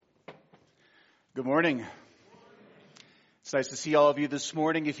Good morning. It's nice to see all of you this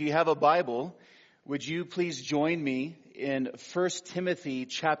morning. If you have a Bible, would you please join me in 1 Timothy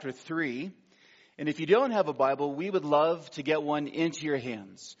chapter 3? And if you don't have a Bible, we would love to get one into your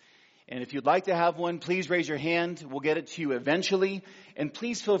hands. And if you'd like to have one, please raise your hand. We'll get it to you eventually. And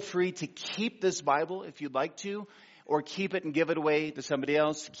please feel free to keep this Bible if you'd like to, or keep it and give it away to somebody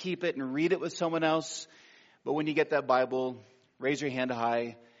else. Keep it and read it with someone else. But when you get that Bible, raise your hand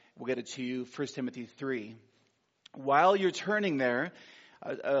high. We'll get it to you, 1 Timothy 3. While you're turning there,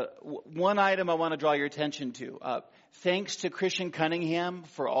 one item I want to draw your attention to. Thanks to Christian Cunningham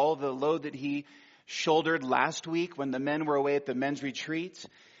for all the load that he shouldered last week when the men were away at the men's retreat.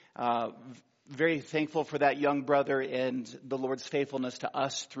 Very thankful for that young brother and the Lord's faithfulness to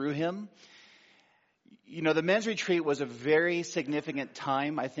us through him. You know, the men's retreat was a very significant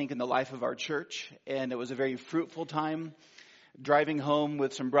time, I think, in the life of our church, and it was a very fruitful time. Driving home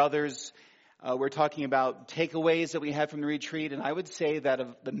with some brothers, we're talking about takeaways that we had from the retreat. And I would say that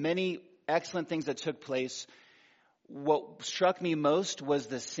of the many excellent things that took place, what struck me most was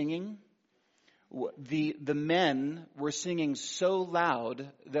the singing. The men were singing so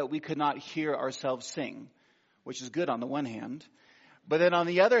loud that we could not hear ourselves sing, which is good on the one hand. But then on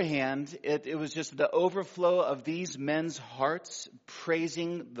the other hand, it was just the overflow of these men's hearts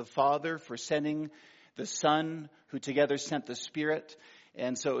praising the Father for sending the Son, who together sent the Spirit.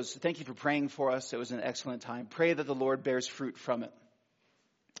 And so thank you for praying for us. It was an excellent time. Pray that the Lord bears fruit from it.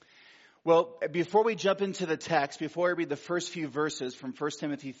 Well, before we jump into the text, before I read the first few verses from 1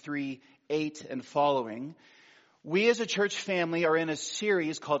 Timothy 3:8 and following, we as a church family are in a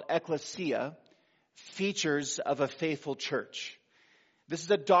series called Ecclesia, Features of a Faithful Church. This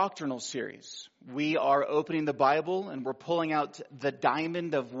is a doctrinal series. We are opening the Bible and we're pulling out the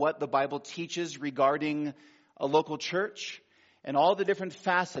diamond of what the Bible teaches regarding a local church and all the different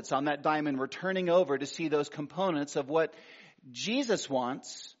facets on that diamond. We're turning over to see those components of what Jesus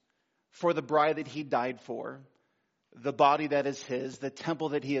wants for the bride that he died for, the body that is his, the temple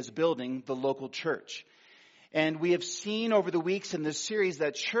that he is building, the local church. And we have seen over the weeks in this series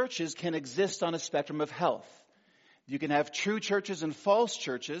that churches can exist on a spectrum of health. You can have true churches and false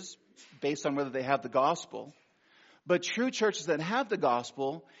churches based on whether they have the gospel. But true churches that have the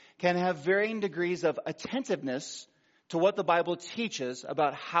gospel can have varying degrees of attentiveness to what the Bible teaches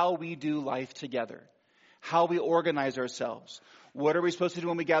about how we do life together, how we organize ourselves, what are we supposed to do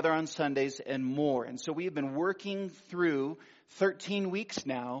when we gather on Sundays, and more. And so we have been working through 13 weeks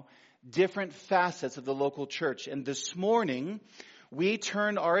now, different facets of the local church. And this morning, we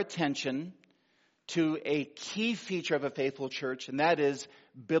turn our attention to a key feature of a faithful church, and that is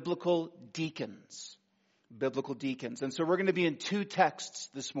biblical deacons. Biblical deacons. And so we're going to be in two texts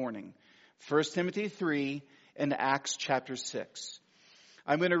this morning, 1 Timothy 3 and Acts chapter 6.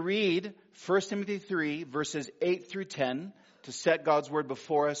 I'm going to read 1 Timothy 3, verses 8 through 10, to set God's word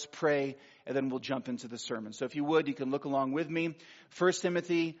before us, pray, and then we'll jump into the sermon. So if you would, you can look along with me. 1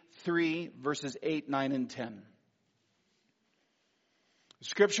 Timothy 3, verses 8, 9, and 10.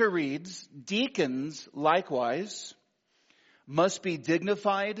 Scripture reads, "Deacons likewise must be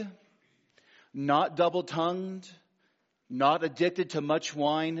dignified, not double-tongued, not addicted to much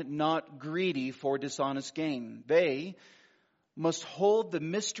wine, not greedy for dishonest gain. They must hold the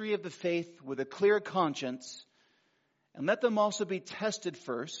mystery of the faith with a clear conscience, and let them also be tested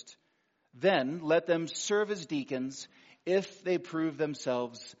first. Then let them serve as deacons if they prove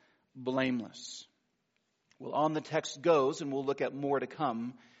themselves blameless." Well, on the text goes, and we'll look at more to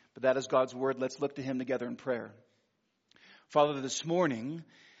come, but that is God's word. Let's look to him together in prayer. Father, this morning,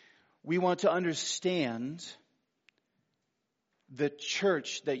 we want to understand the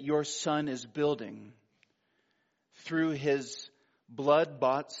church that your Son is building through his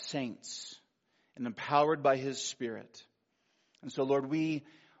blood-bought saints and empowered by his Spirit. And so, Lord, we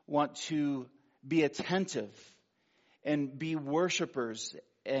want to be attentive and be worshipers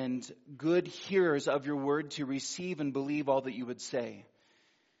and good hearers of your word to receive and believe all that you would say.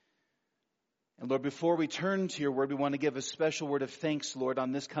 And Lord, before we turn to your word, we want to give a special word of thanks, Lord,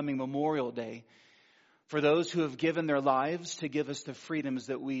 on this coming Memorial Day for those who have given their lives to give us the freedoms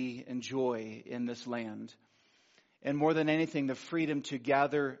that we enjoy in this land. And more than anything, the freedom to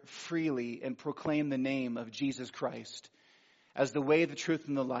gather freely and proclaim the name of Jesus Christ as the way, the truth,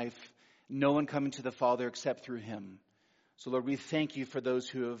 and the life, no one coming to the Father except through him. So, Lord, we thank you for those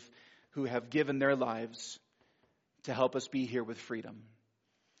who have given their lives to help us be here with freedom.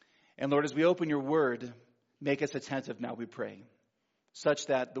 And, Lord, as we open your word, make us attentive now, we pray, such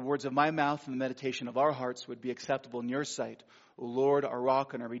that the words of my mouth and the meditation of our hearts would be acceptable in your sight, O Lord, our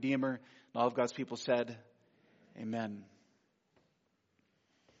rock and our Redeemer. And all of God's people said, amen.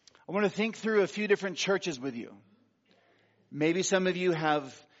 I want to think through a few different churches with you. Maybe some of you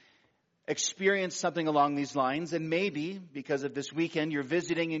have experienced something along these lines, and maybe because of this weekend you're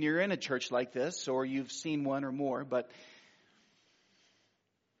visiting and you're in a church like this, or you've seen one or more. But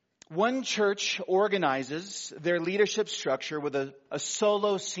one church organizes their leadership structure with a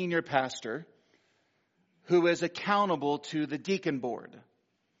solo senior pastor who is accountable to the deacon board.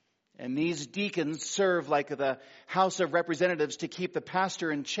 And these deacons serve like the House of Representatives to keep the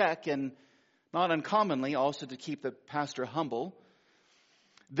pastor in check, and not uncommonly also to keep the pastor humble.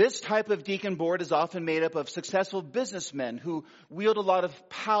 This type of deacon board is often made up of successful businessmen who wield a lot of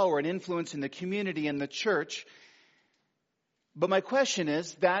power and influence in the community and the church. But my question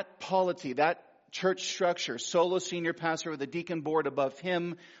is, that polity, that church structure, solo senior pastor with a deacon board above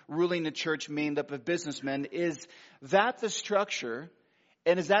him, ruling the church made up of businessmen, is that the structure,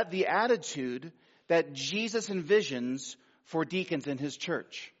 and is that the attitude that Jesus envisions for deacons in his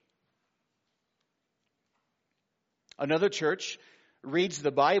church? Another church reads the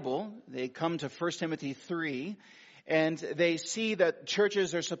Bible. They come to 1 Timothy 3, and they see that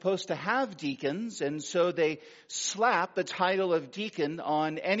churches are supposed to have deacons, and so they slap the title of deacon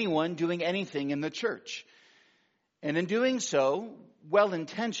on anyone doing anything in the church. And in doing so,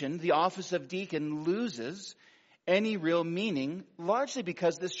 well-intentioned, the office of deacon loses any real meaning, largely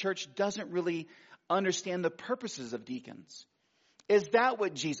because this church doesn't really understand the purposes of deacons. Is that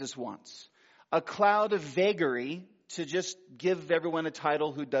what Jesus wants? A cloud of vagary to just give everyone a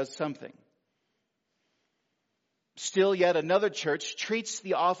title who does something? Still, yet another church treats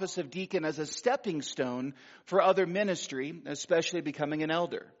the office of deacon as a stepping stone for other ministry, especially becoming an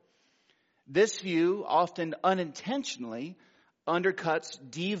elder. This view, often unintentionally, undercuts,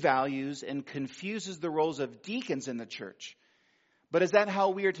 devalues, and confuses the roles of deacons in the church. But is that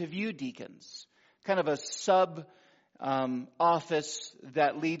how we are to view deacons? Kind of a office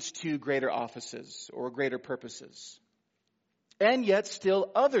that leads to greater offices or greater purposes. And yet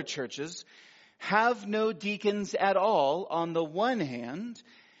still other churches have no deacons at all on the one hand,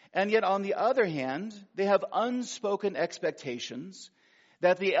 and yet on the other hand, they have unspoken expectations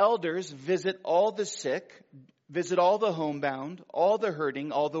that the elders visit all the sick, visit all the homebound, all the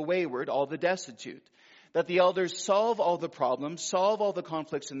hurting, all the wayward, all the destitute. That the elders solve all the problems, solve all the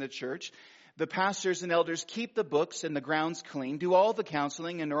conflicts in the church. The pastors and elders keep the books and the grounds clean, do all the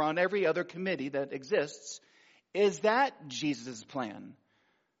counseling, and are on every other committee that exists. Is that Jesus' plan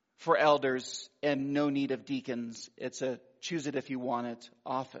for elders and no need of deacons? It's a choose it if you want it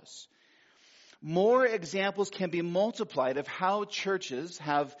office. More examples can be multiplied of how churches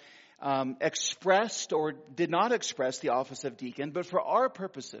have expressed or did not express the office of deacon, but for our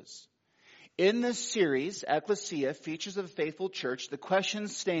purposes. In this series, Ecclesia, Features of a Faithful Church, the question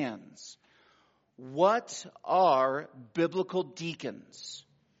stands: what are biblical deacons?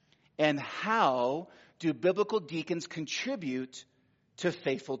 And how do biblical deacons contribute to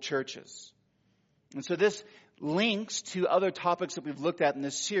faithful churches? And so this links to other topics that we've looked at in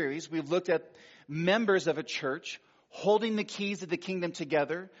this series. We've looked at members of a church holding the keys of the kingdom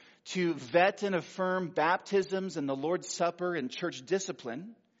together to vet and affirm baptisms and the Lord's Supper and church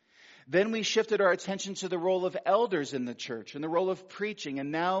discipline. Then we shifted our attention to the role of elders in the church and the role of preaching,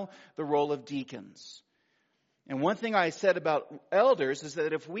 and now the role of deacons. And one thing I said about elders is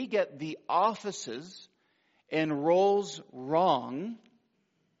that if we get the offices and roles wrong,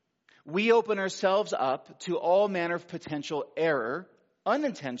 we open ourselves up to all manner of potential error,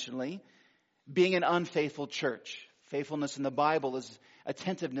 unintentionally, being an unfaithful church. Faithfulness in the Bible is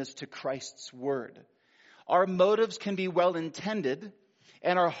attentiveness to Christ's word. Our motives can be well intended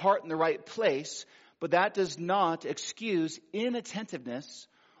and our heart in the right place, but that does not excuse inattentiveness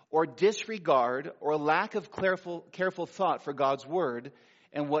or disregard or lack of careful thought for God's word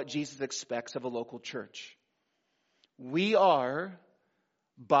and what Jesus expects of a local church. We are,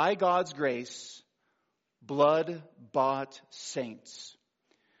 by God's grace, blood-bought saints.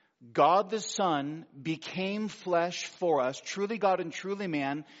 God the Son became flesh for us, truly God and truly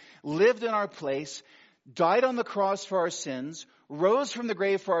man, lived in our place, died on the cross for our sins, rose from the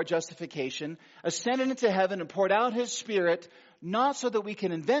grave for our justification, ascended into heaven and poured out his Spirit, not so that we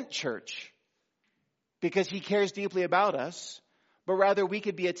can invent church, because he cares deeply about us, but rather we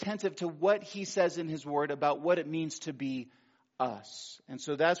could be attentive to what he says in his word about what it means to be us. And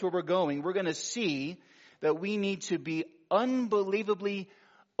so that's where we're going. We're going to see that we need to be unbelievably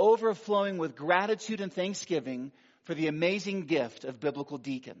overflowing with gratitude and thanksgiving for the amazing gift of biblical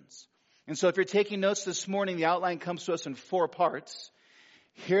deacons. And so if you're taking notes this morning, the outline comes to us in 4 parts.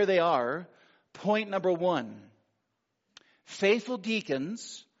 Here they are. Point number 1. Faithful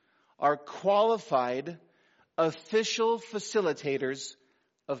deacons are qualified official facilitators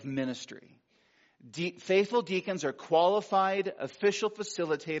of ministry. Faithful deacons are qualified official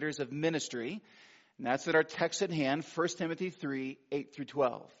facilitators of ministry. And that's at our text at hand, 1 Timothy 3, 8 through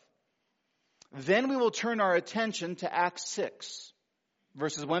 12. Then we will turn our attention to Acts 6,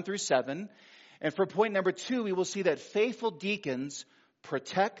 verses 1 through 7. And for point number 2, we will see that faithful deacons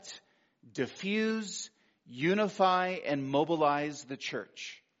protect, diffuse, unify, and mobilize the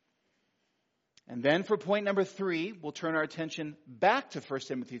church. And then for point number 3, we'll turn our attention back to 1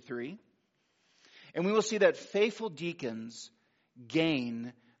 Timothy 3. And we will see that faithful deacons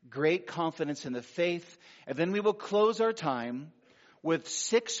gain great confidence in the faith. And then we will close our time with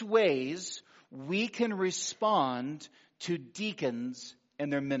 6 ways we can respond to deacons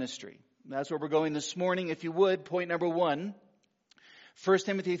and their ministry. And that's where we're going this morning. If you would, point number 1, 1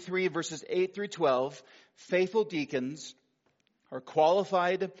 Timothy 3, verses 8 through 12. Faithful deacons are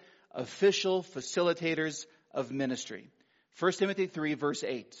qualified official facilitators of ministry. 1 Timothy 3, verse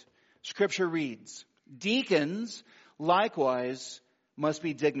 8. Scripture reads, "Deacons likewise must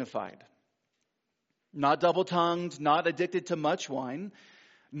be dignified, not double-tongued, not addicted to much wine,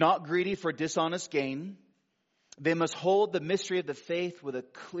 not greedy for dishonest gain. They must hold the mystery of the faith with a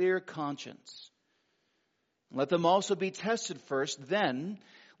clear conscience. Let them also be tested first, then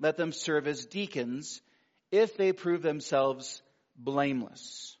let them serve as deacons if they prove themselves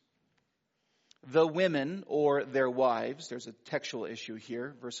blameless. The women or their wives," there's a textual issue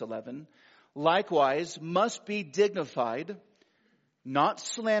here, verse 11, "likewise must be dignified, not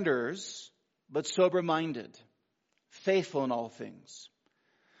slanderers, but sober-minded, faithful in all things.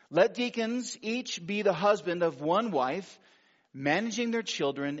 Let deacons each be the husband of one wife, managing their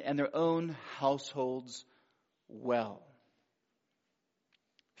children and their own households well."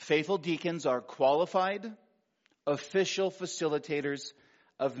 Faithful deacons are qualified, official facilitators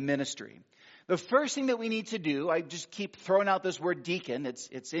of ministry. The first thing that we need to do, I just keep throwing out this word deacon.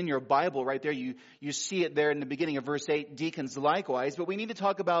 It's in your Bible right there. You see it there in the beginning of verse 8, deacons likewise. But we need to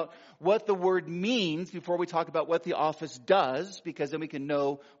talk about what the word means before we talk about what the office does, because then we can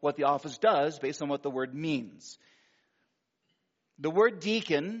know what the office does based on what the word means. The word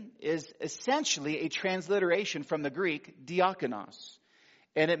deacon is essentially a transliteration from the Greek diakonos,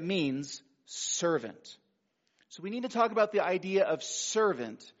 and it means servant. So we need to talk about the idea of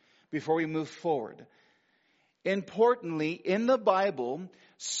servant before we move forward. Importantly, in the Bible,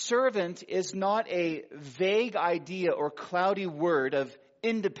 servant is not a vague idea or cloudy word of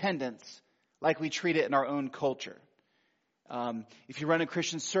independence like we treat it in our own culture. If you run in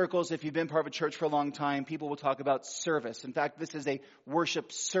Christian circles, if you've been part of a church for a long time, people will talk about service. In fact, this is a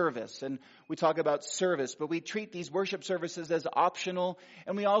worship service, and we talk about service, but we treat these worship services as optional,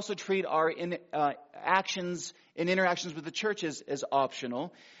 and we also treat our actions and interactions with the church as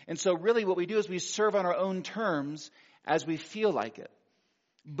optional. And so really what we do is we serve on our own terms as we feel like it.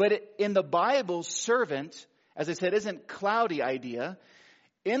 But in the Bible, servant, as I said, isn't a cloudy idea.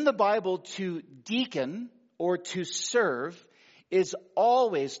 In the Bible, to deacon or to serve is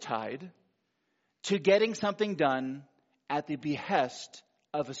always tied to getting something done at the behest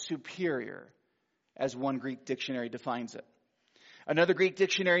of a superior, as one Greek dictionary defines it. Another Greek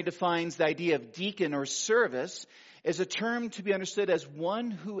dictionary defines the idea of deacon or service as a term to be understood as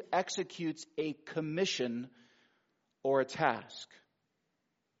one who executes a commission or a task.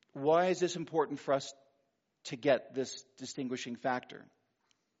 Why is this important for us to get this distinguishing factor?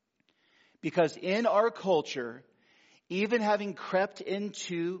 Because in our culture, even having crept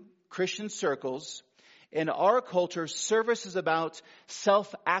into Christian circles, in our culture, service is about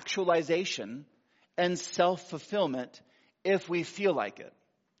self-actualization and self-fulfillment if we feel like it.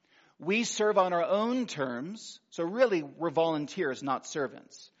 We serve on our own terms, so really we're volunteers, not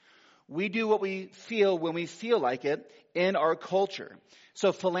servants. We do what we feel when we feel like it in our culture.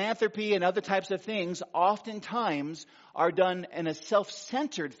 So philanthropy and other types of things oftentimes are done in a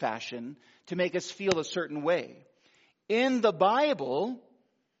self-centered fashion to make us feel a certain way. In the Bible,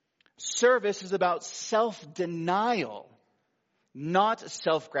 service is about self-denial, not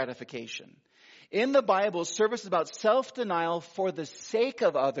self-gratification. In the Bible, service is about self-denial for the sake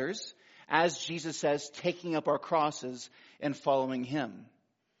of others, as Jesus says, taking up our crosses and following Him.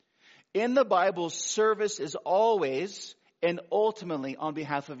 In the Bible, service is always and ultimately on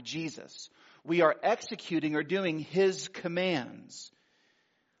behalf of Jesus. We are executing or doing His commands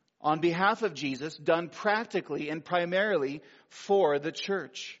on behalf of Jesus, done practically and primarily for the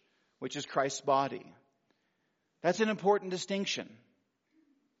church, which is Christ's body. That's an important distinction.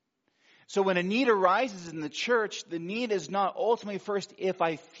 So when a need arises in the church, the need is not ultimately first if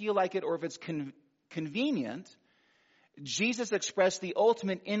I feel like it or if it's convenient. Jesus expressed the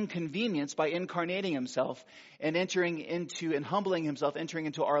ultimate inconvenience by incarnating himself and humbling himself, entering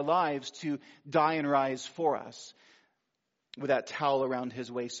into our lives to die and rise for us with that towel around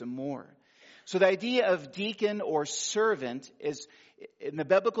his waist and more. So the idea of deacon or servant is, in the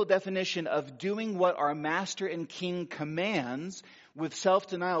biblical definition of doing what our master and king commands with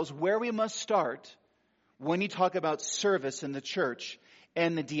self-denial, is where we must start when you talk about service in the church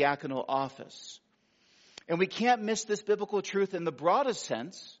and the diaconal office. And we can't miss this biblical truth in the broadest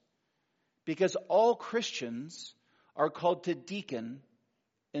sense, because all Christians are called to deacon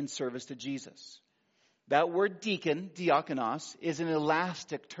in service to Jesus. That word deacon, diakonos, is an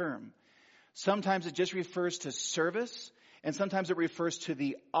elastic term. Sometimes it just refers to service, and sometimes it refers to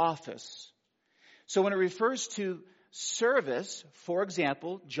the office. So when it refers to service, for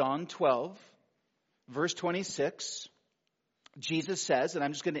example, John 12, verse 26, Jesus says, and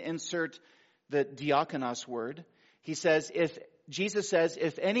I'm just going to insert the diakonos word. Jesus says,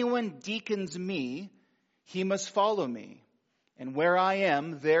 if anyone deacons me, he must follow me. And where I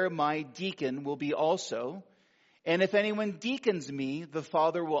am, there my deacon will be also. And if anyone deacons me, the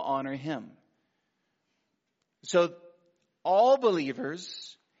Father will honor him. So all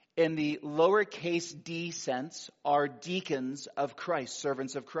believers in the lowercase d sense are deacons of Christ,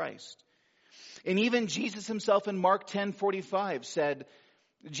 servants of Christ. And even Jesus himself in Mark 10:45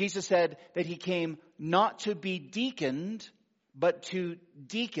 Jesus said that he came not to be deaconed, but to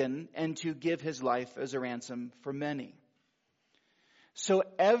deacon and to give his life as a ransom for many. So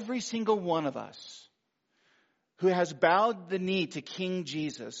every single one of us who has bowed the knee to King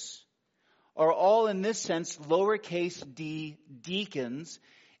Jesus are all, in this sense, lowercase d deacons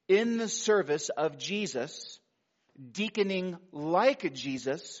in the service of Jesus, deaconing like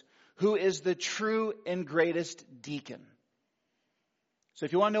Jesus, who is the true and greatest deacon. So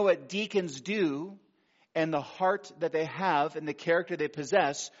if you want to know what deacons do and the heart that they have and the character they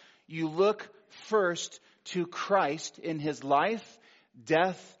possess, you look first to Christ in his life,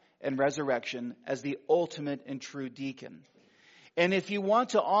 death, and resurrection as the ultimate and true deacon. And if you want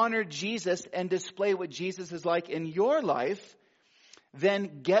to honor Jesus and display what Jesus is like in your life,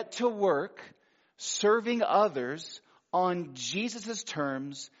 then get to work serving others on Jesus'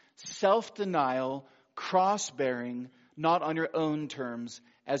 terms, self-denial, cross-bearing, not on your own terms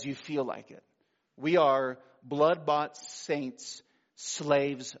as you feel like it. We are blood-bought saints,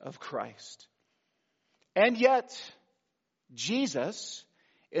 slaves of Christ. And yet, Jesus,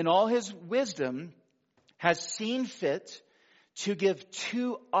 in all his wisdom, has seen fit to give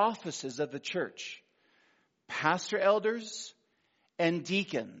two offices of the church: pastor elders and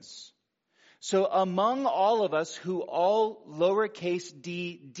deacons. So among all of us who all lowercase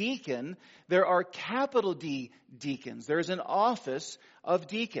d deacon, there are capital D deacons. There is an office of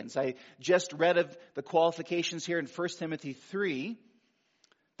deacons. I just read of the qualifications here in 1 Timothy 3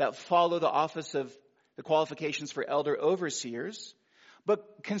 that follow the office of the qualifications for elder overseers.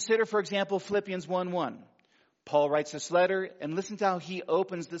 But consider, for example, Philippians 1:1. Paul writes this letter, and listen to how he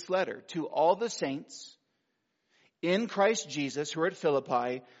opens this letter. To all the saints in Christ Jesus who are at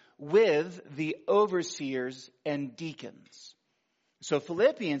Philippi, with the overseers and deacons. So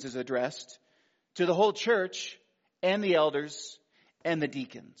Philippians is addressed to the whole church and the elders and the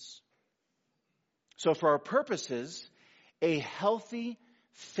deacons. So for our purposes, a healthy,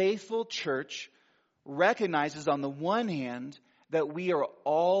 faithful church recognizes on the one hand that we are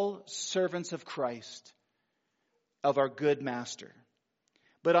all servants of Christ, of our good master.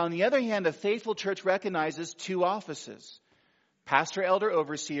 But on the other hand, a faithful church recognizes two offices: pastor, elder,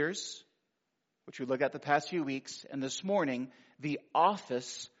 overseers, which we looked at the past few weeks, and this morning, the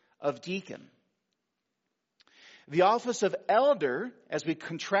office of deacon. The office of elder, as we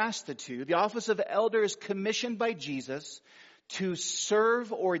contrast the two, the office of elder is commissioned by Jesus to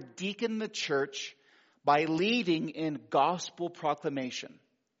serve or deacon the church by leading in gospel proclamation.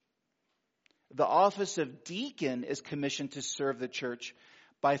 The office of deacon is commissioned to serve the church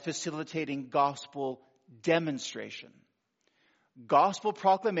by facilitating gospel demonstration. Gospel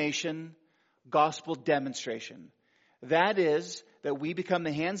proclamation, gospel demonstration. That is, that we become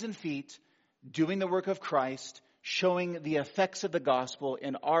the hands and feet doing the work of Christ, showing the effects of the gospel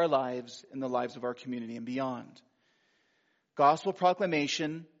in our lives, in the lives of our community and beyond. Gospel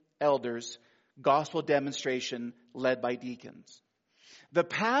proclamation, elders. Gospel demonstration, led by deacons. The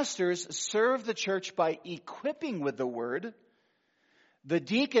pastors serve the church by equipping with the word. The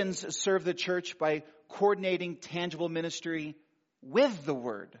deacons serve the church by coordinating tangible ministry with the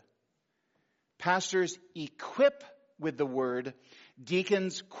word. Pastors equip with the word.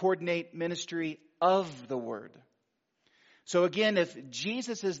 Deacons coordinate ministry of the word. So again, if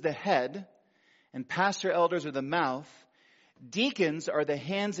Jesus is the head and pastor elders are the mouth, Deacons are the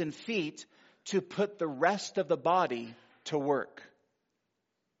hands and feet to put the rest of the body to work.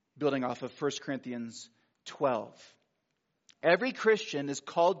 Building off of 1 Corinthians 12. Every Christian is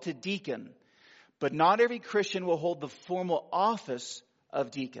called to deacon, but not every Christian will hold the formal office of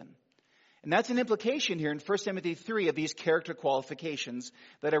deacon. And that's an implication here in 1 Timothy 3 of these character qualifications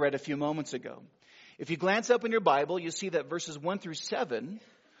that I read a few moments ago. If you glance up in your Bible, you see that verses 1 through 7,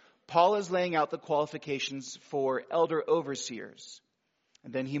 Paul is laying out the qualifications for elder overseers.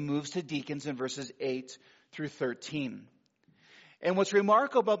 And then he moves to deacons in verses 8 through 13. And what's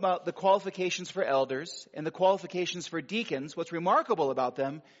remarkable about the qualifications for elders and the qualifications for deacons, what's remarkable about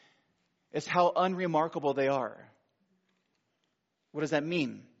them is how unremarkable they are. What does that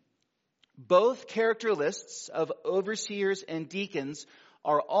mean? Both character lists of overseers and deacons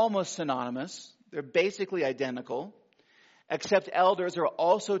are almost synonymous. They're basically identical, except elders are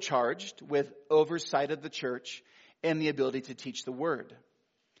also charged with oversight of the church and the ability to teach the word.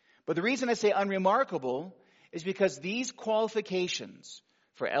 But the reason I say unremarkable is because these qualifications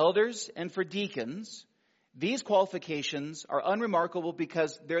for elders and for deacons, these qualifications are unremarkable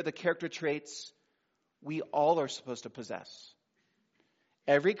because they're the character traits we all are supposed to possess.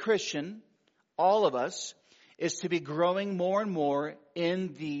 Every Christian, all of us, is to be growing more and more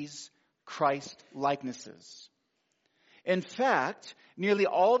in these Christ likenesses. In fact, nearly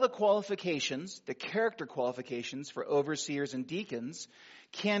all the qualifications, the character qualifications for overseers and deacons,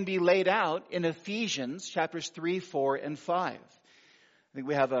 can be laid out in Ephesians chapters 3, 4, and 5. I think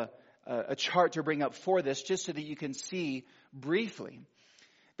we have a chart to bring up for this just so that you can see briefly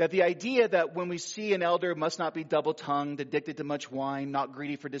that the idea that when we see an elder must not be double-tongued, addicted to much wine, not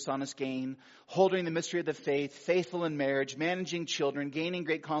greedy for dishonest gain, holding the mystery of the faith, faithful in marriage, managing children, gaining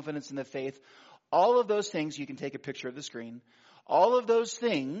great confidence in the faith, all of those things, you can take a picture of the screen, all of those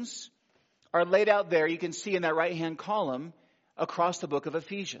things are laid out there. You can see in that right-hand column across the book of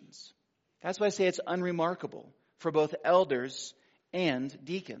Ephesians. That's why I say it's unremarkable for both elders and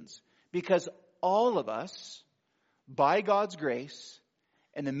deacons. Because all of us, by God's grace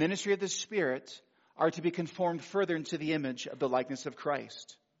and the ministry of the Spirit, are to be conformed further into the image of the likeness of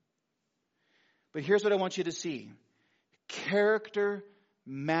Christ. But here's what I want you to see. Character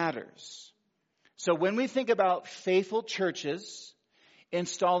matters. So when we think about faithful churches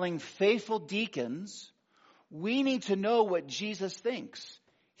installing faithful deacons, we need to know what Jesus thinks.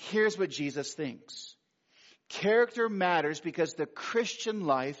 Here's what Jesus thinks. Character matters because the Christian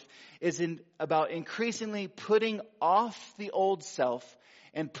life is about increasingly putting off the old self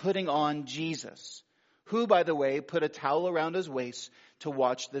and putting on Jesus, who, by the way, put a towel around his waist to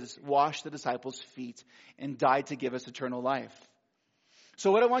wash the disciples' feet and died to give us eternal life.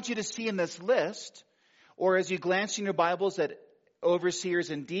 So what I want you to see in this list, or as you glance in your Bibles at overseers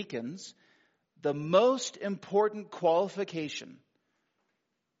and deacons, the most important qualification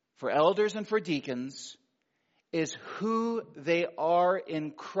for elders and for deacons is who they are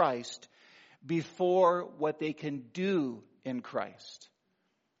in Christ before what they can do in Christ.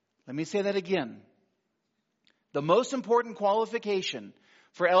 Let me say that again. The most important qualification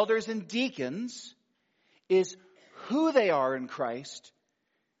for elders and deacons is who they are in Christ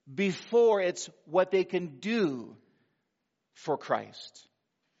before it's what they can do for Christ.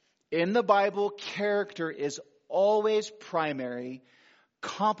 In the Bible, character is always primary.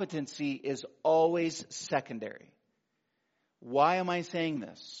 Competency is always secondary. Why am I saying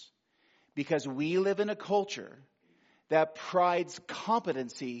this? Because we live in a culture that prides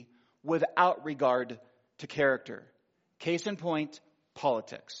competency without regard to character. Case in point,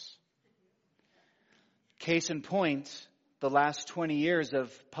 politics. Case in point, the last 20 years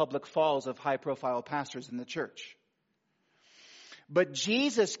of public falls of high-profile pastors in the church. But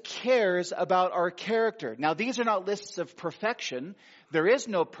Jesus cares about our character. Now, these are not lists of perfection. There is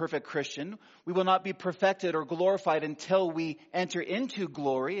no perfect Christian. We will not be perfected or glorified until we enter into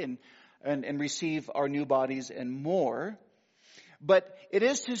glory and receive our new bodies and more. But it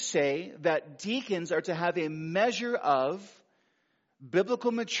is to say that deacons are to have a measure of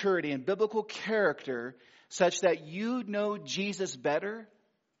biblical maturity and biblical character such that you know Jesus better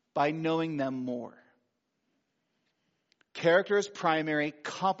by knowing them more. Character is primary,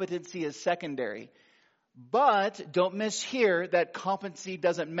 competency is secondary. But don't mishear that competency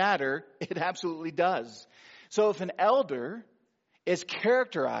doesn't matter. It absolutely does. So if an elder is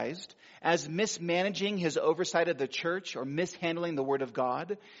characterized as mismanaging his oversight of the church or mishandling the word of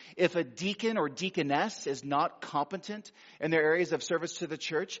God, if a deacon or deaconess is not competent in their areas of service to the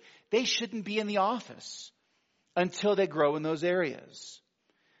church, they shouldn't be in the office until they grow in those areas.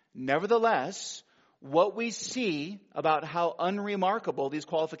 Nevertheless, what we see about how unremarkable these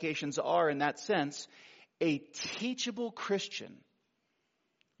qualifications are in that sense a teachable Christian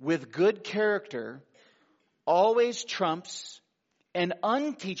with good character always trumps an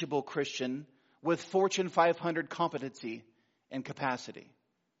unteachable Christian with Fortune 500 competency and capacity.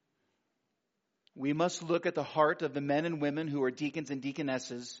 We must look at the heart of the men and women who are deacons and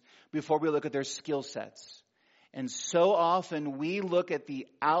deaconesses before we look at their skill sets. And so often we look at the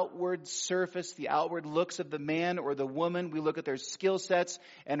outward surface, the outward looks of the man or the woman. We look at their skill sets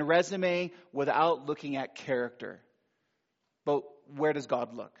and resume without looking at character. But where does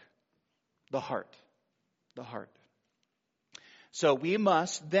God look? The heart. The heart. So we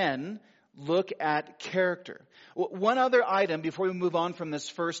must then look at character. One other item before we move on from this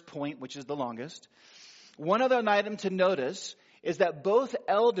first point, which is the longest. One other item to notice is that both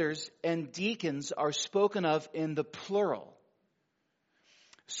elders and deacons are spoken of in the plural.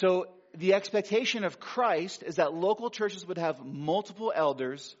 So the expectation of Christ is that local churches would have multiple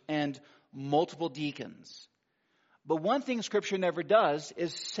elders and multiple deacons. But one thing Scripture never does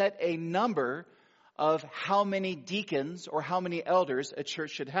is set a number of how many deacons or how many elders a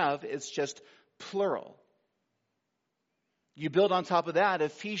church should have. It's just plural. You build on top of that,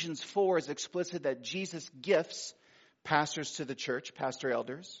 Ephesians 4 is explicit that Jesus gifts pastors to the church, pastor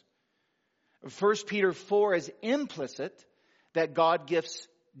elders. 1 Peter 4 is implicit that God gifts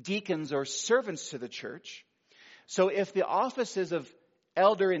deacons or servants to the church. So if the offices of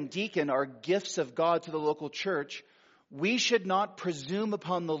elder and deacon are gifts of God to the local church, we should not presume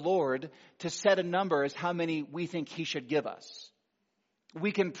upon the Lord to set a number as how many we think He should give us.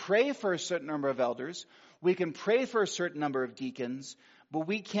 We can pray for a certain number of elders. We can pray for a certain number of deacons, but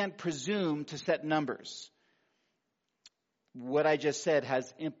we can't presume to set numbers. What I just said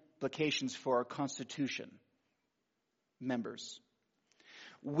has implications for our Constitution members.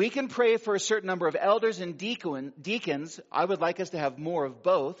 We can pray for a certain number of elders and deacons. I would like us to have more of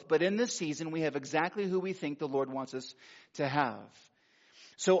both, but in this season we have exactly who we think the Lord wants us to have.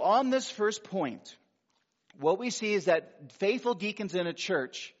 So on this first point, what we see is that faithful deacons in a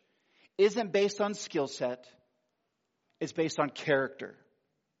church isn't based on skill set, it's based on character.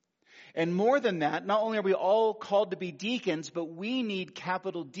 And more than that, not only are we all called to be deacons, but we need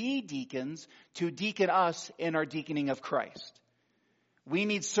capital D deacons to deacon us in our deaconing of Christ. We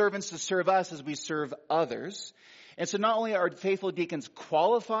need servants to serve us as we serve others. And so not only are faithful deacons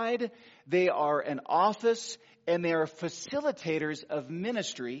qualified, they are an office and they are facilitators of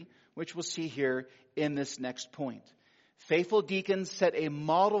ministry, which we'll see here in this next point. Faithful deacons set a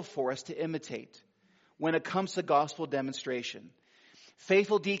model for us to imitate when it comes to gospel demonstration.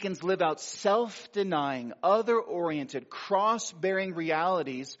 Faithful deacons live out self-denying, other-oriented, cross-bearing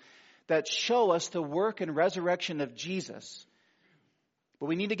realities that show us the work and resurrection of Jesus. But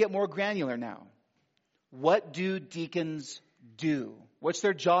we need to get more granular now. What do deacons do? What's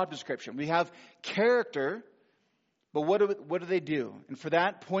their job description? We have character, but what do they do? And for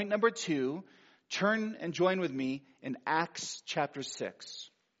that, point number 2, turn and join with me in Acts chapter 6.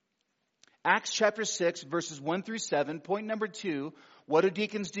 Acts chapter 6, verses 1 through 7. Point number 2, what do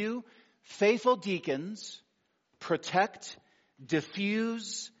deacons do? Faithful deacons protect,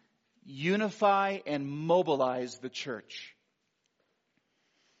 diffuse, unify, and mobilize the church.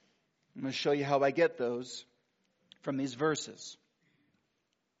 I'm going to show you how I get those from these verses.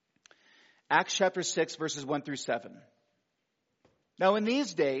 Acts chapter 6, verses 1 through 7. Now in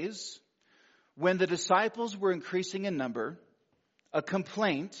these days, when the disciples were increasing in number, a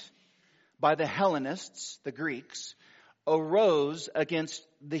complaint by the Hellenists, the Greeks, arose against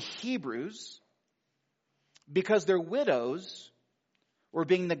the Hebrews because their widows were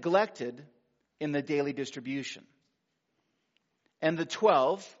being neglected in the daily distribution. And the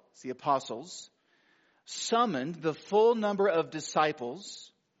 12, the apostles, summoned the full number of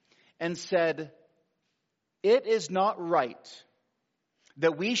disciples and said, "It is not right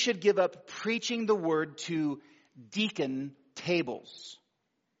that we should give up preaching the word to deacon tables,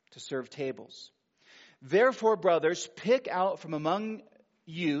 to serve tables. Therefore, brothers, pick out from among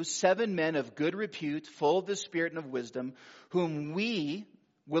you 7 men of good repute, full of the Spirit and of wisdom, whom we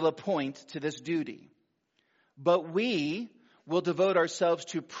will appoint to this duty. But we will devote ourselves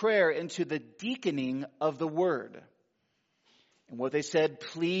to prayer and to the deaconing of the word." And what they said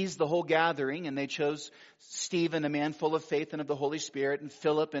pleased the whole gathering, and they chose Stephen, a man full of faith and of the Holy Spirit, and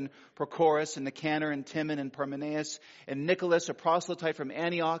Philip and Prochorus and Nicanor and Timon and Parmenas and Nicholas, a proselyte from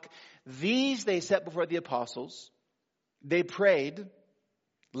Antioch. These they set before the apostles. They prayed,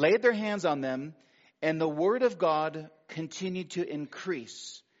 laid their hands on them, and the word of God continued to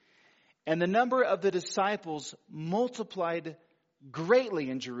increase. And the number of the disciples multiplied greatly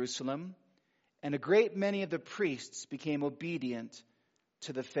in Jerusalem, and a great many of the priests became obedient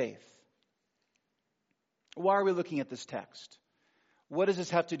to the faith. Why are we looking at this text? What does this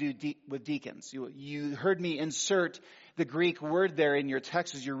have to do with deacons? You heard me insert the Greek word there in your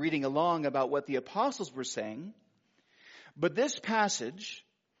text as you're reading along about what the apostles were saying. But this passage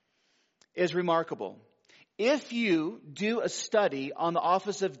is remarkable. If you do a study on the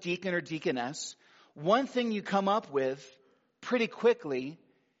office of deacon or deaconess, one thing you come up with pretty quickly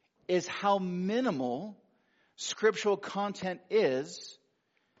is how minimal scriptural content is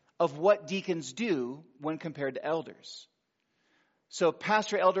of what deacons do when compared to elders. So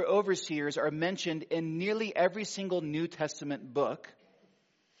pastor, elder, overseers are mentioned in nearly every single New Testament book,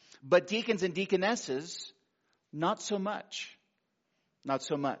 but deacons and deaconesses, not so much. Not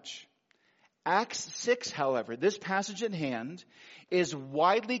so much. Acts 6, however, this passage at hand, is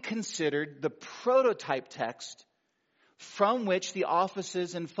widely considered the prototype text from which the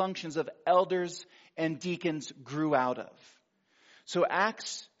offices and functions of elders and deacons grew out of. So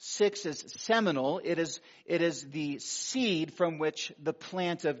Acts 6 is seminal. It is the seed from which the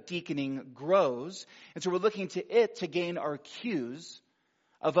plant of deaconing grows. And so we're looking to it to gain our cues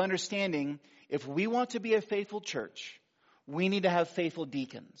of understanding if we want to be a faithful church, we need to have faithful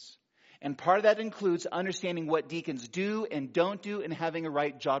deacons. And part of that includes understanding what deacons do and don't do and having a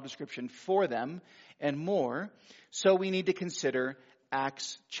right job description for them and more. So we need to consider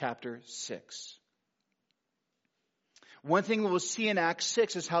Acts chapter 6. One thing we will see in Acts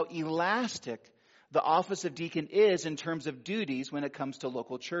 6 is how elastic the office of deacon is in terms of duties when it comes to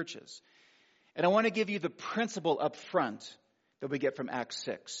local churches. And I want to give you the principle up front that we get from Acts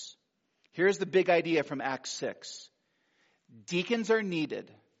 6. Here's the big idea from Acts 6. Deacons are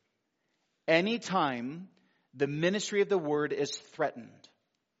needed anytime the ministry of the word is threatened.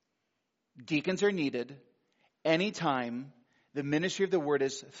 Deacons are needed anytime the ministry of the word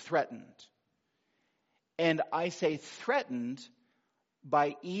is threatened. And I say threatened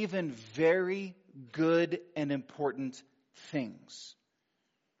by even very good and important things.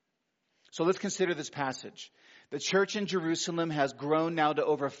 So let's consider this passage. The church in Jerusalem has grown now to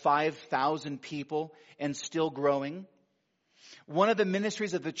over 5,000 people and still growing. One of the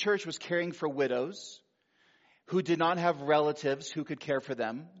ministries of the church was caring for widows who did not have relatives who could care for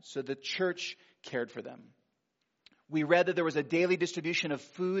them. So the church cared for them. We read that there was a daily distribution of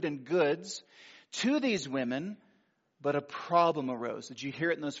food and goods to these women, but a problem arose. Did you hear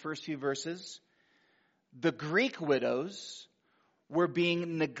it in those first few verses? The Greek widows were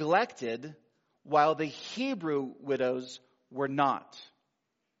being neglected while the Hebrew widows were not.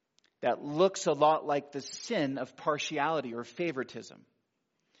 That looks a lot like the sin of partiality or favoritism.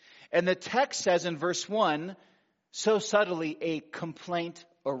 And the text says in verse 1, so subtly, a complaint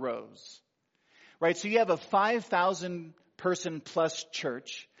arose. Right, so you have a 5,000 person plus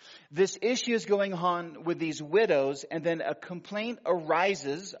church. This issue is going on with these widows, and then a complaint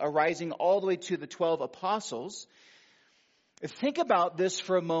arising all the way to the 12 apostles. Think about this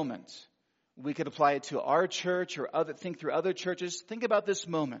for a moment. We could apply it to our church or think through other churches. Think about this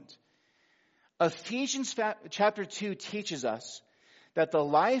moment. Ephesians chapter 2 teaches us that the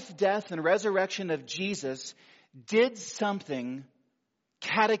life, death, and resurrection of Jesus did something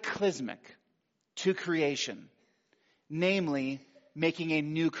cataclysmic to creation, namely making a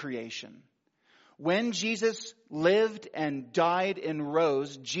new creation. When Jesus lived and died and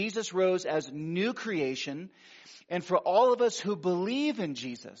rose, Jesus rose as new creation. And for all of us who believe in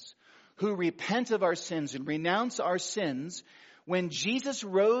Jesus, who repent of our sins and renounce our sins, when Jesus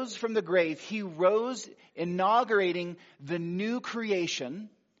rose from the grave, he rose inaugurating the new creation.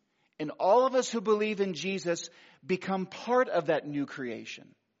 And all of us who believe in Jesus become part of that new creation.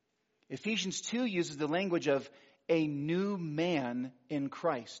 Ephesians 2 uses the language of a new man in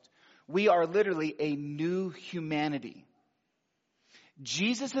Christ. We are literally a new humanity.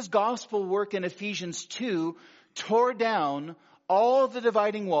 Jesus' gospel work in Ephesians 2 tore down all the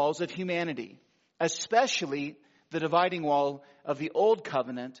dividing walls of humanity, especially the dividing wall of the old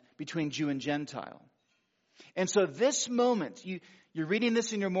covenant between Jew and Gentile. And so this moment, you're reading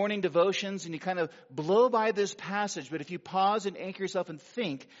this in your morning devotions and you kind of blow by this passage, but if you pause and anchor yourself and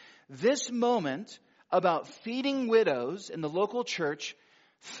think, this moment about feeding widows in the local church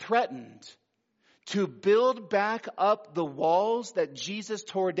threatened to build back up the walls that Jesus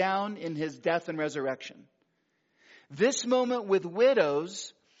tore down in his death and resurrection. This moment with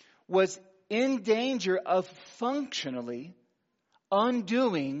widows was in danger of functionally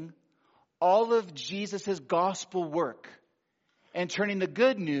undoing all of Jesus' gospel work and turning the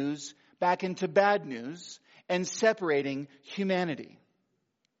good news back into bad news and separating humanity.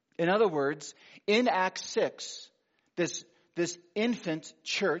 In other words, in Acts 6, this infant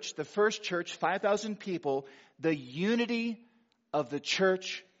church, the first church, 5,000 people, the unity of the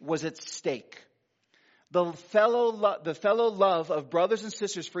church was at stake. The fellow love of brothers and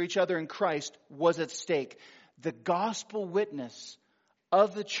sisters for each other in Christ was at stake. The gospel witness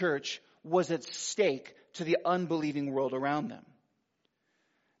of the church was at stake to the unbelieving world around them.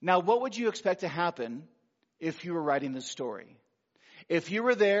 Now, what would you expect to happen if you were writing this story? If you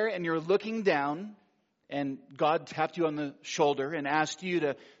were there and you're looking down and God tapped you on the shoulder and asked you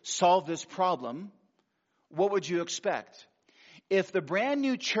to solve this problem, what would you expect? If the brand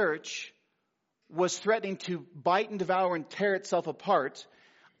new church was threatening to bite and devour and tear itself apart,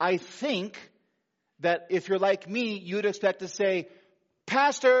 I think that if you're like me, you'd expect to say,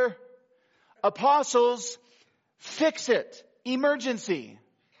 Pastor, apostles, fix it, emergency.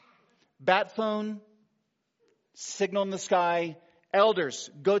 Bat phone, signal in the sky, elders,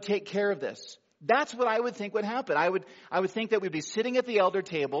 go take care of this. That's what I would think would happen. I would think that we'd be sitting at the elder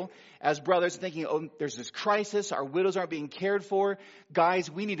table as brothers thinking, oh, there's this crisis. Our widows aren't being cared for. Guys,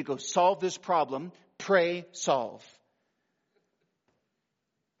 we need to go solve this problem. Pray, solve.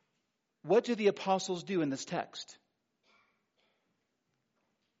 What do the apostles do in this text?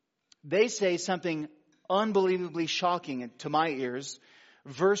 They say something unbelievably shocking to my ears.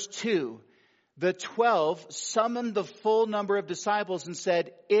 Verse 2, the 12 summoned the full number of disciples and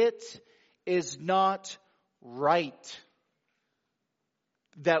said, it is not right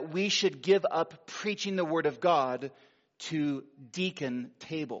that we should give up preaching the word of God to deacon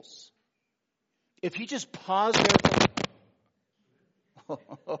tables. If you just pause there.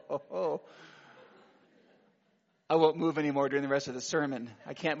 I won't move anymore during the rest of the sermon.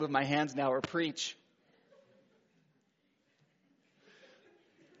 I can't move my hands now or preach.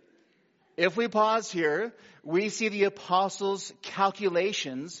 If we pause here, we see the apostles'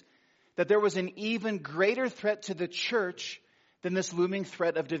 calculations that there was an even greater threat to the church than this looming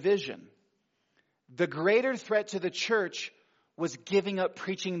threat of division. The greater threat to the church was giving up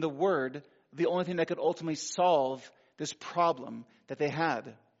preaching the word, the only thing that could ultimately solve this problem that they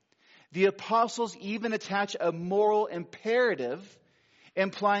had. The apostles even attach a moral imperative,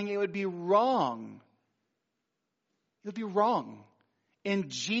 implying it would be wrong. It would be wrong in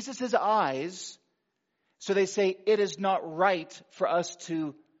Jesus' eyes. So they say it is not right for us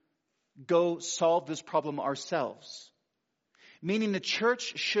to go solve this problem ourselves. Meaning the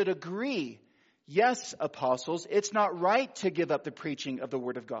church should agree, yes, apostles, it's not right to give up the preaching of the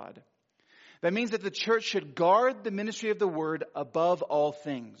word of God. That means that the church should guard the ministry of the word above all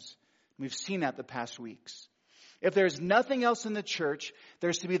things. We've seen that the past weeks. If there's nothing else in the church,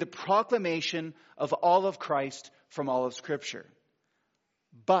 there's to be the proclamation of all of Christ from all of Scripture.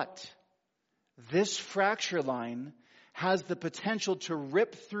 But this fracture line has the potential to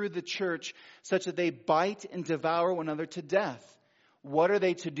rip through the church such that they bite and devour one another to death. What are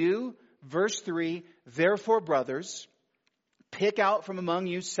they to do? Verse 3, therefore, brothers, pick out from among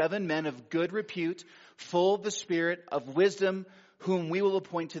you 7 men of good repute, full of the Spirit of wisdom, whom we will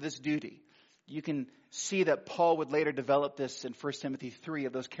appoint to this duty. You can see that Paul would later develop this in 1 Timothy 3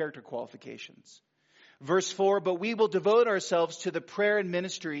 of those character qualifications. Verse 4, but we will devote ourselves to the prayer and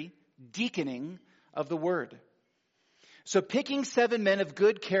ministry, deaconing of the word. So picking 7 men of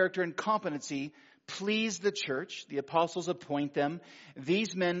good character and competency pleased the church. The apostles appoint them.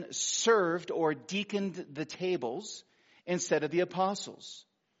 These men served or deaconed the tables instead of the apostles.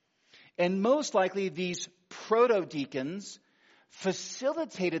 And most likely these proto-deacons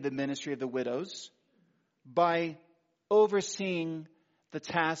facilitated the ministry of the widows by overseeing the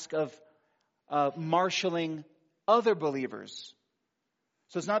task of marshaling other believers.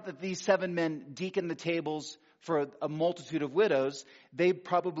 So it's not that these 7 men deaconed the tables for a multitude of widows. They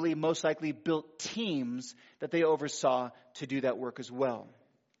probably most likely built teams that they oversaw to do that work as well.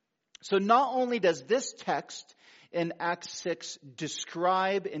 So not only does this text in Acts 6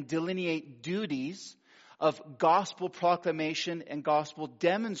 describe and delineate duties of gospel proclamation and gospel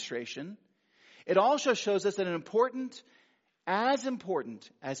demonstration, it also shows us that important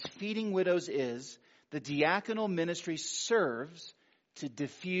as feeding widows is, the diaconal ministry serves to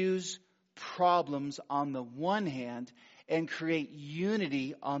diffuse problems on the one hand and create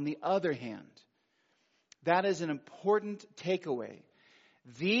unity on the other hand. That is an important takeaway.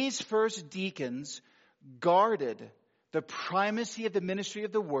 These first deacons guarded the primacy of the ministry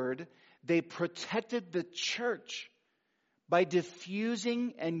of the word. They protected the church by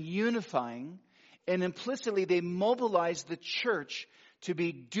diffusing and unifying, and implicitly they mobilized the church to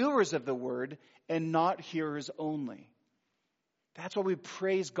be doers of the word and not hearers only. That's why we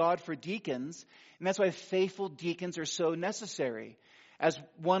praise God for deacons, and that's why faithful deacons are so necessary. As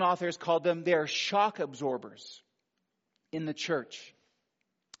one author has called them, they are shock absorbers in the church.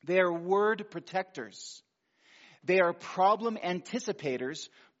 They are word protectors. They are problem anticipators,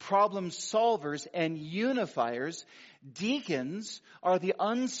 problem solvers, and unifiers, deacons are the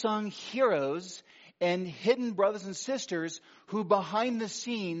unsung heroes and hidden brothers and sisters who behind the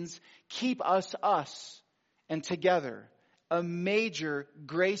scenes keep us and together. A major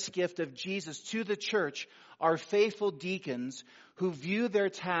grace gift of Jesus to the church are faithful deacons who view their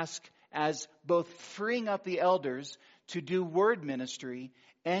task as both freeing up the elders to do word ministry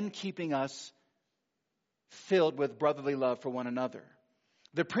and keeping us filled with brotherly love for one another.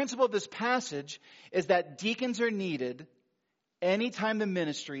 The principle of this passage is that deacons are needed anytime the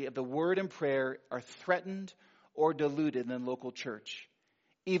ministry of the word and prayer are threatened or diluted in the local church,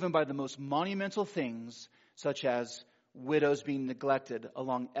 even by the most monumental things such as widows being neglected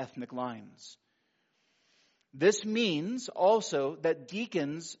along ethnic lines. This means also that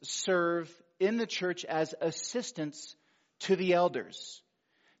deacons serve in the church as assistants to the elders,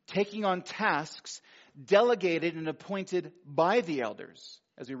 taking on tasks delegated and appointed by the elders,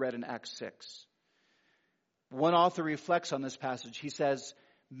 as we read in Acts 6. One author reflects on this passage. He says,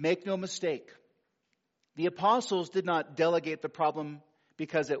 "Make no mistake, the apostles did not delegate the problem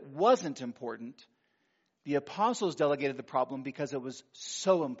because it wasn't important. The apostles delegated the problem because it was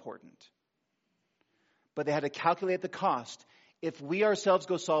so important. But they had to calculate the cost. If we ourselves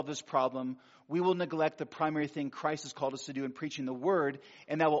go solve this problem, we will neglect the primary thing Christ has called us to do in preaching the word,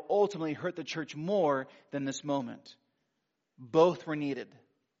 and that will ultimately hurt the church more than this moment." Both were needed.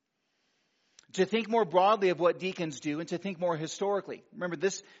 To think more broadly of what deacons do and to think more historically. Remember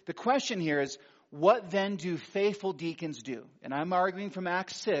this, the question here is, what then do faithful deacons do? And I'm arguing from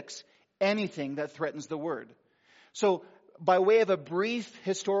Acts 6, anything that threatens the word. So, by way of a brief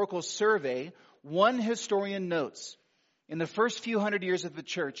historical survey, one historian notes, in the first few hundred years of the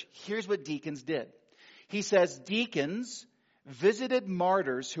church, here's what deacons did. He says, deacons visited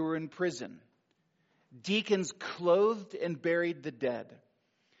martyrs who were in prison. Deacons clothed and buried the dead.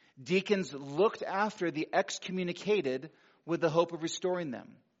 Deacons looked after the excommunicated with the hope of restoring them.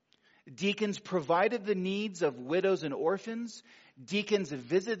 Deacons provided the needs of widows and orphans. Deacons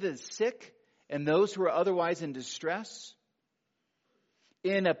visited the sick and those who were otherwise in distress.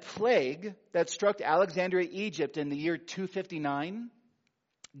 In a plague that struck Alexandria, Egypt in the year 259,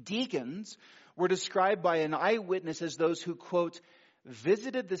 deacons were described by an eyewitness as those who, quote,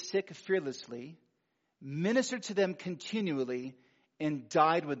 visited the sick fearlessly, ministered to them continually, and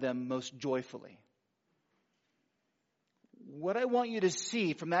died with them most joyfully. What I want you to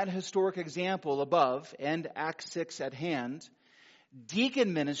see from that historic example above and Acts 6 at hand,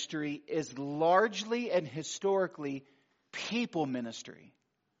 deacon ministry is largely and historically people ministry.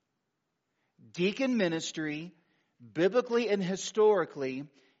 Deacon ministry, biblically and historically,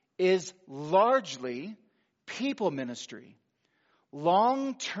 is largely people ministry.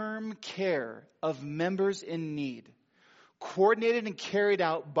 Long-term care of members in need, coordinated and carried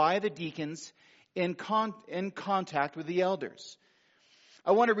out by the deacons in contact with the elders.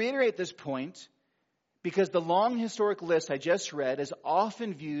 I want to reiterate this point because the long historic list I just read is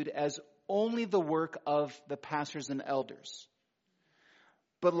often viewed as only the work of the pastors and elders.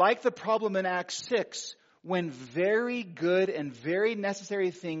 But like the problem in Acts 6, when very good and very necessary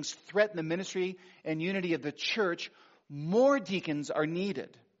things threaten the ministry and unity of the church, more deacons are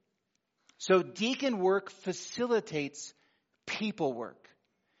needed. So deacon work facilitates people work.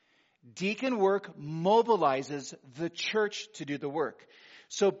 Deacon work mobilizes the church to do the work.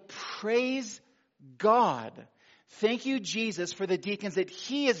 So praise God. Thank you, Jesus, for the deacons that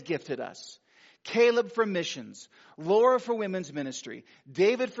He has gifted us. Caleb for missions, Laura for women's ministry,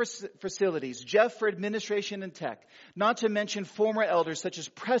 David for facilities, Jeff for administration and tech, not to mention former elders such as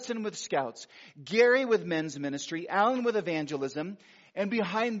Preston with scouts, Gary with men's ministry, Alan with evangelism, and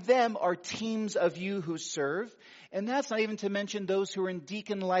behind them are teams of you who serve. And that's not even to mention those who are in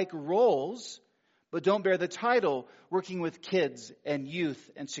deacon-like roles, but don't bear the title, working with kids and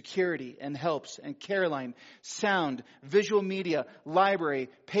youth and security and helps and Caroline, sound, visual media, library,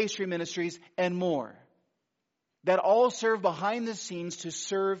 pastry ministries, and more. That all serve behind the scenes to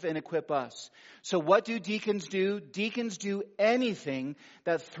serve and equip us. So what do deacons do? Deacons do anything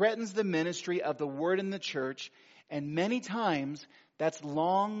that threatens the ministry of the word in the church, and many times that's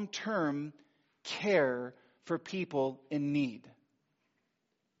long-term care for people in need.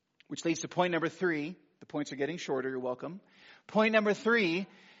 Which leads to point number 3. The points are getting shorter, you're welcome. Point number 3,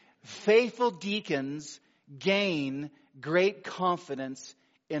 faithful deacons gain great confidence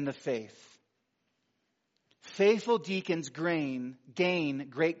in the faith. Faithful deacons gain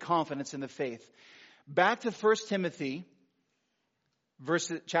great confidence in the faith. Back to 1 Timothy,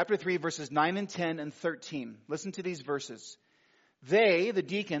 chapter 3, verses 9 and 10 and 13. Listen to these verses. They, the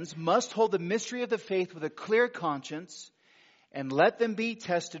deacons, must hold the mystery of the faith with a clear conscience And let them be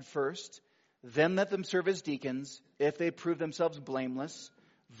tested first, then let them serve as deacons, if they prove themselves blameless.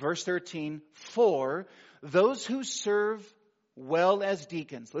 Verse 13, for those who serve well as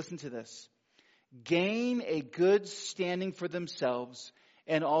deacons, listen to this, gain a good standing for themselves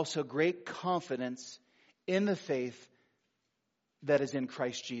and also great confidence in the faith that is in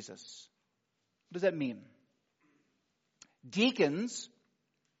Christ Jesus. What does that mean? Deacons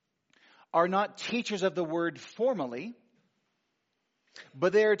are not teachers of the word formally,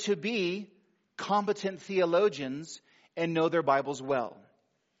 but they are to be competent theologians and know their Bibles well.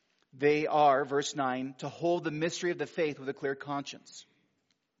 They are, verse 9, to hold the mystery of the faith with a clear conscience.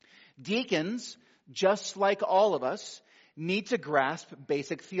 Deacons, just like all of us, need to grasp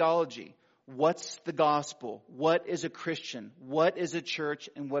basic theology. What's the gospel? What is a Christian? What is a church?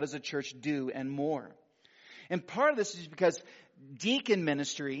 And what does a church do? And more. And part of this is because deacon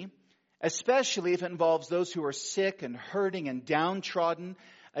ministry, especially if it involves those who are sick and hurting and downtrodden,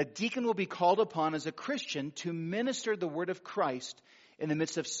 a deacon will be called upon as a Christian to minister the word of Christ in the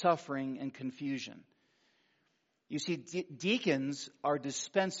midst of suffering and confusion. You see, deacons are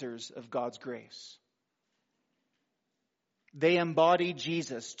dispensers of God's grace. They embody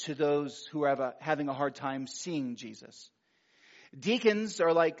Jesus to those who are having a hard time seeing Jesus. Deacons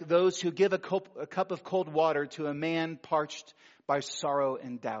are like those who give a cup of cold water to a man parched by sorrow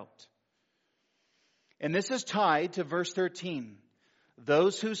and doubt. And this is tied to verse 13.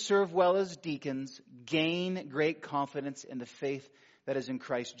 Those who serve well as deacons gain great confidence in the faith that is in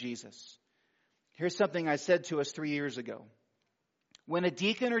Christ Jesus. Here's something I said to us 3 years ago. When a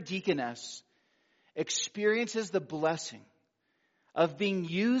deacon or deaconess experiences the blessing of being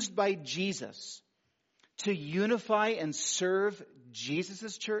used by Jesus to unify and serve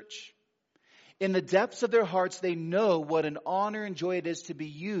Jesus' church, in the depths of their hearts they know what an honor and joy it is to be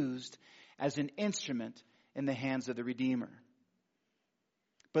used as an instrument in the hands of the Redeemer.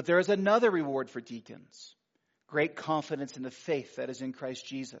 But there is another reward for deacons. Great confidence in the faith that is in Christ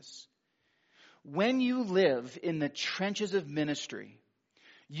Jesus. When you live in the trenches of ministry,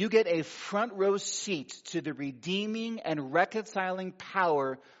 you get a front row seat to the redeeming and reconciling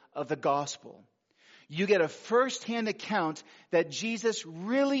power of the gospel. You get a first-hand account that Jesus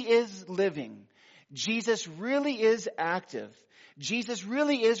really is living. Jesus really is active. Jesus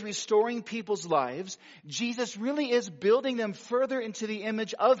really is restoring people's lives. Jesus really is building them further into the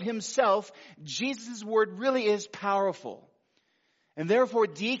image of himself. Jesus' word really is powerful. And therefore,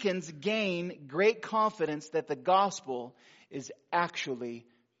 deacons gain great confidence that the gospel is actually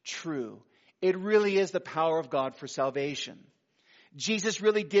true. It really is the power of God for salvation. Jesus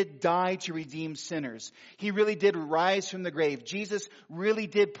really did die to redeem sinners. He really did rise from the grave. Jesus really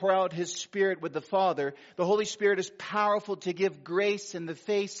did pour out his Spirit with the Father. The Holy Spirit is powerful to give grace in the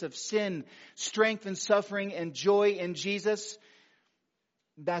face of sin, strength and suffering, and joy in Jesus.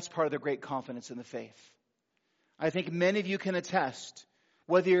 That's part of the great confidence in the faith. I think many of you can attest,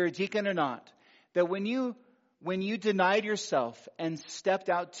 whether you're a deacon or not, that when you denied yourself and stepped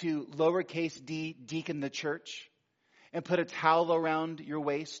out to lowercase d, deacon the church, and put a towel around your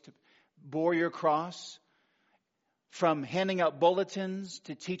waist, bore your cross, from handing out bulletins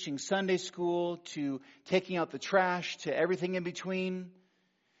to teaching Sunday school to taking out the trash to everything in between.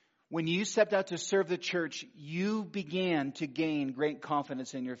 When you stepped out to serve the church, you began to gain great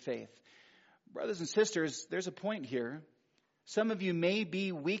confidence in your faith. Brothers and sisters, there's a point here. Some of you may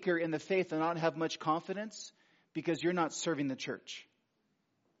be weaker in the faith and not have much confidence because you're not serving the church,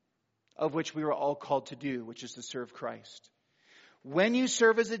 of which we were all called to do, which is to serve Christ. When you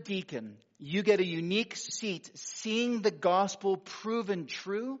serve as a deacon, you get a unique seat seeing the gospel proven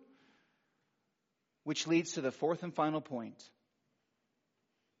true, which leads to the fourth and final point.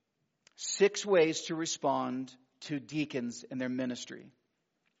 6 ways to respond to deacons in their ministry.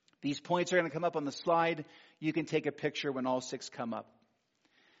 These points are going to come up on the slide. You can take a picture when all 6 come up.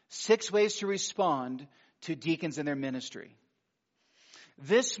 6 ways to respond to deacons in their ministry.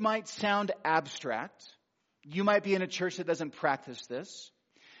 This might sound abstract. You might be in a church that doesn't practice this.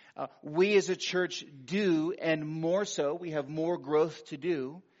 We as a church do, and more so, we have more growth to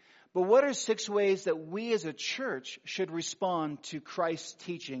do. But what are 6 ways that we as a church should respond to Christ's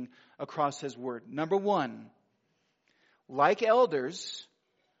teaching across his word? Number 1, like elders,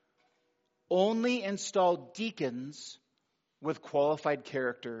 only install deacons with qualified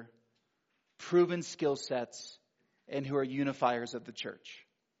character, proven skill sets, and who are unifiers of the church.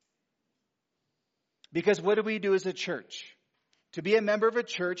 Because what do we do as a church? To be a member of a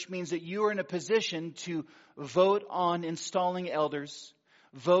church means that you are in a position to vote on installing elders,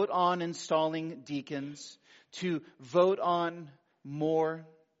 vote on installing deacons, to vote on more.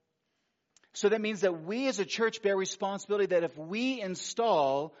 So that means that we as a church bear responsibility that if we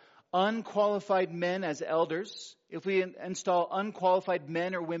install unqualified men as elders, if we install unqualified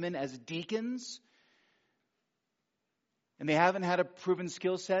men or women as deacons, and they haven't had a proven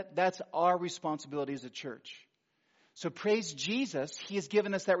skill set, that's our responsibility as a church. So praise Jesus, He has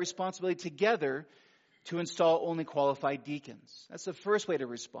given us that responsibility together to install only qualified deacons. That's the first way to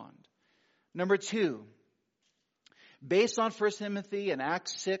respond. Number 2, based on 1 Timothy and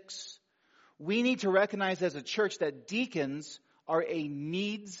Acts 6, we need to recognize as a church that deacons are a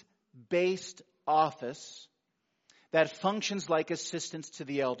needs-based office that functions like assistants to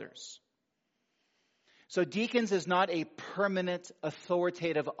the elders. So deacons is not a permanent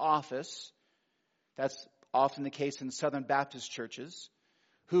authoritative office. That's often the case in Southern Baptist churches,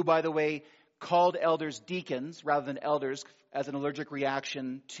 who, by the way, called elders deacons rather than elders as an allergic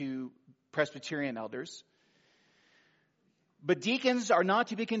reaction to Presbyterian elders. But deacons are not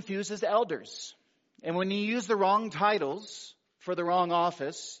to be confused as elders. And when you use the wrong titles for the wrong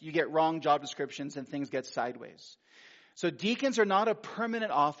office, you get wrong job descriptions and things get sideways. So deacons are not a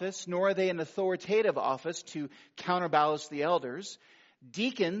permanent office, nor are they an authoritative office to counterbalance the elders.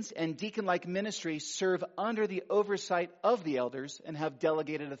 Deacons and deacon-like ministry serve under the oversight of the elders and have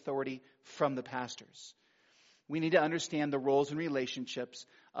delegated authority from the pastors. We need to understand the roles and relationships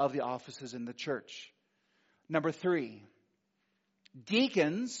of the offices in the church. Number 3,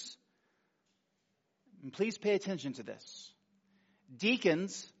 deacons, and please pay attention to this.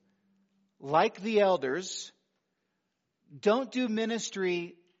 Deacons, like the elders, don't do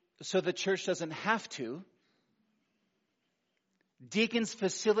ministry so the church doesn't have to. Deacons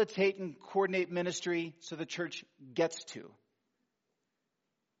facilitate and coordinate ministry so the church gets to.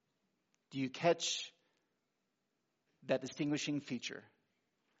 Do you catch that distinguishing feature?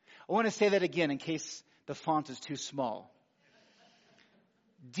 I want to say that again in case the font is too small.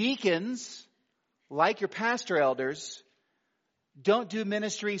 Deacons, like your pastor elders, don't do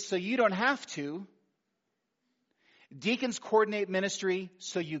ministry so you don't have to. Deacons coordinate ministry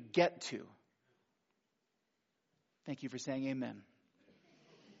so you get to. Thank you for saying amen.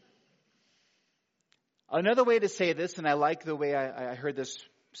 Another way to say this, and I like the way I heard this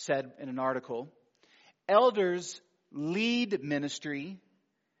said in an article, elders lead ministry,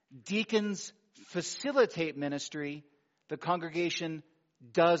 deacons facilitate ministry, the congregation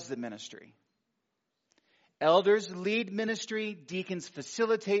does the ministry. Elders lead ministry, deacons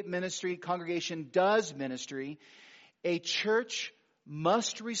facilitate ministry, congregation does ministry. A church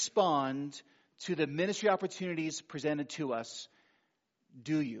must respond to the ministry opportunities presented to us.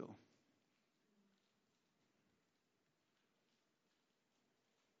 Do you?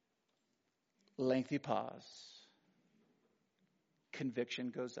 Lengthy pause.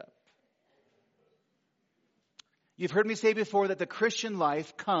 Conviction goes up. You've heard me say before that the Christian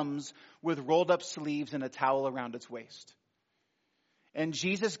life comes with rolled up sleeves and a towel around its waist. And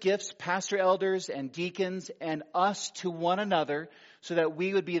Jesus gifts pastor elders and deacons and us to one another so that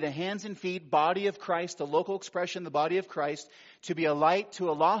we would be the hands and feet, body of Christ, the local expression, the body of Christ, to be a light to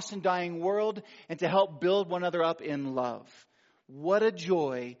a lost and dying world and to help build one another up in love. What a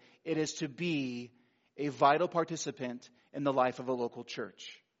joy it is to be a vital participant in the life of a local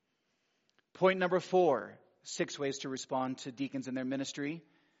church. Point number 4, 6 ways to respond to deacons in their ministry.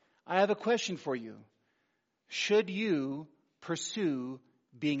 I have a question for you. Should you pursue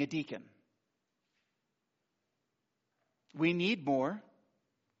being a deacon? We need more.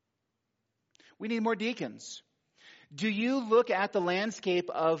 We need more deacons. Do you look at the landscape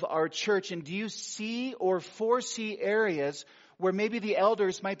of our church and do you see or foresee areas where maybe the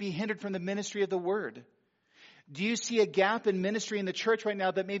elders might be hindered from the ministry of the word? Do you see a gap in ministry in the church right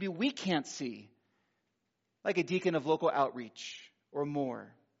now that maybe we can't see? Like a deacon of local outreach or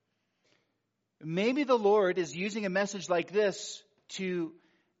more. Maybe the Lord is using a message like this to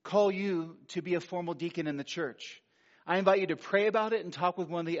call you to be a formal deacon in the church. I invite you to pray about it and talk with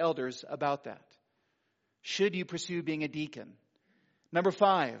one of the elders about that. Should you pursue being a deacon? Number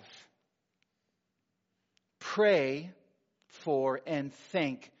 5, pray for and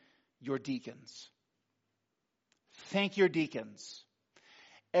thank your deacons. Thank your deacons.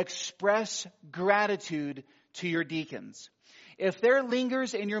 Express gratitude to your deacons. If there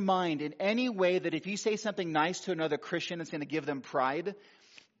lingers in your mind in any way that if you say something nice to another Christian, it's going to give them pride,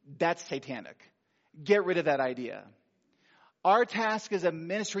 that's satanic. Get rid of that idea. Our task is a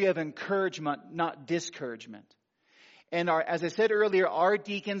ministry of encouragement, not discouragement. And as I said earlier, our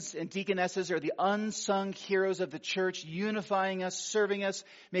deacons and deaconesses are the unsung heroes of the church, unifying us, serving us,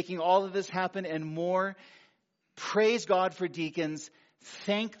 making all of this happen and more. Praise God for deacons.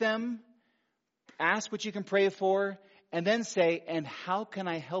 Thank them. Ask what you can pray for. and then say, and how can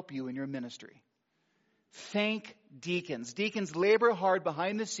I help you in your ministry? Thank deacons. Deacons labor hard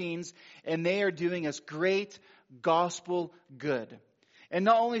behind the scenes, and they are doing us great gospel good. And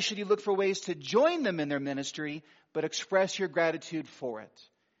not only should you look for ways to join them in their ministry, but express your gratitude for it.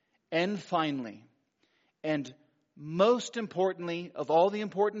 And finally, and most importantly of all the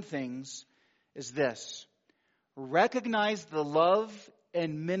important things, is this. Recognize the love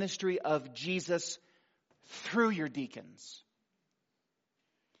and ministry of Jesus through your deacons.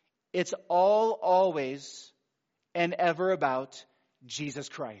 It's all, always, and ever about Jesus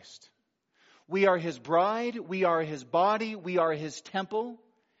Christ. We are His bride, we are His body, we are His temple.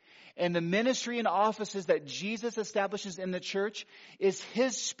 And the ministry and offices that Jesus establishes in the church is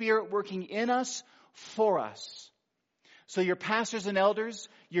His Spirit working in us, for us. So your pastors and elders,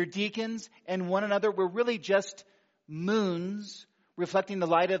 your deacons, and one another, we're really just moons reflecting the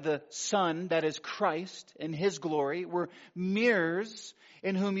light of the sun, that is Christ, in His glory. We're mirrors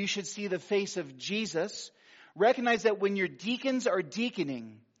in whom you should see the face of Jesus. Recognize that when your deacons are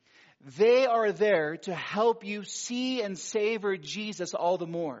deaconing, they are there to help you see and savor Jesus all the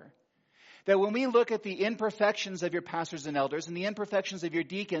more. That when we look at the imperfections of your pastors and elders and the imperfections of your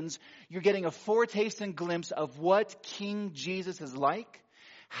deacons, you're getting a foretaste and glimpse of what King Jesus is like,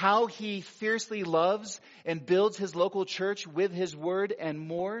 how He fiercely loves and builds His local church with His word and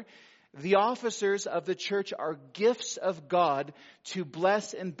more. The officers of the church are gifts of God to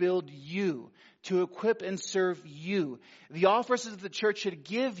bless and build you, to equip and serve you. The officers of the church should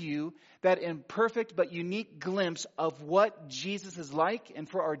give you that imperfect but unique glimpse of what Jesus is like, and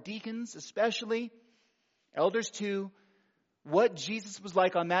for our deacons especially, elders too, what Jesus was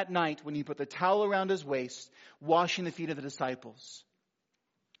like on that night when He put the towel around His waist, washing the feet of the disciples.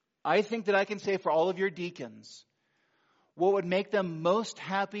 I think that I can say for all of your deacons, what would make them most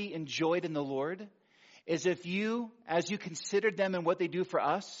happy and joyed in the Lord is if you, as you considered them and what they do for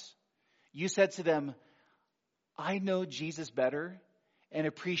us, you said to them, I know Jesus better and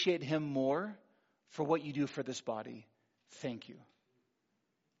appreciate Him more for what you do for this body. Thank you.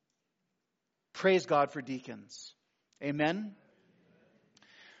 Praise God for deacons. Amen.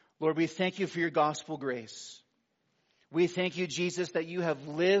 Lord, we thank You for Your gospel grace. We thank You, Jesus, that You have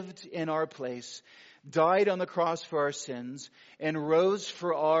lived in our place, died on the cross for our sins, and rose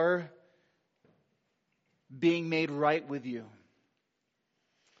for our being made right with You.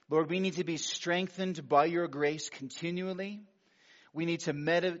 Lord, we need to be strengthened by Your grace continually. We need to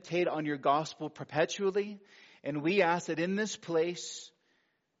meditate on Your gospel perpetually. And we ask that in this place,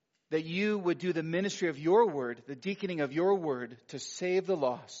 that You would do the ministry of Your word, the deaconing of Your word, to save the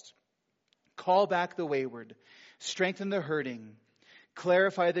lost, call back the wayward, strengthen the hurting,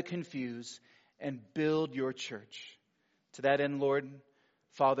 clarify the confused, and build Your church. To that end, Lord,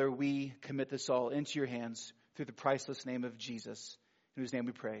 Father, we commit this all into Your hands through the priceless name of Jesus, in whose name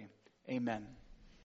we pray. Amen.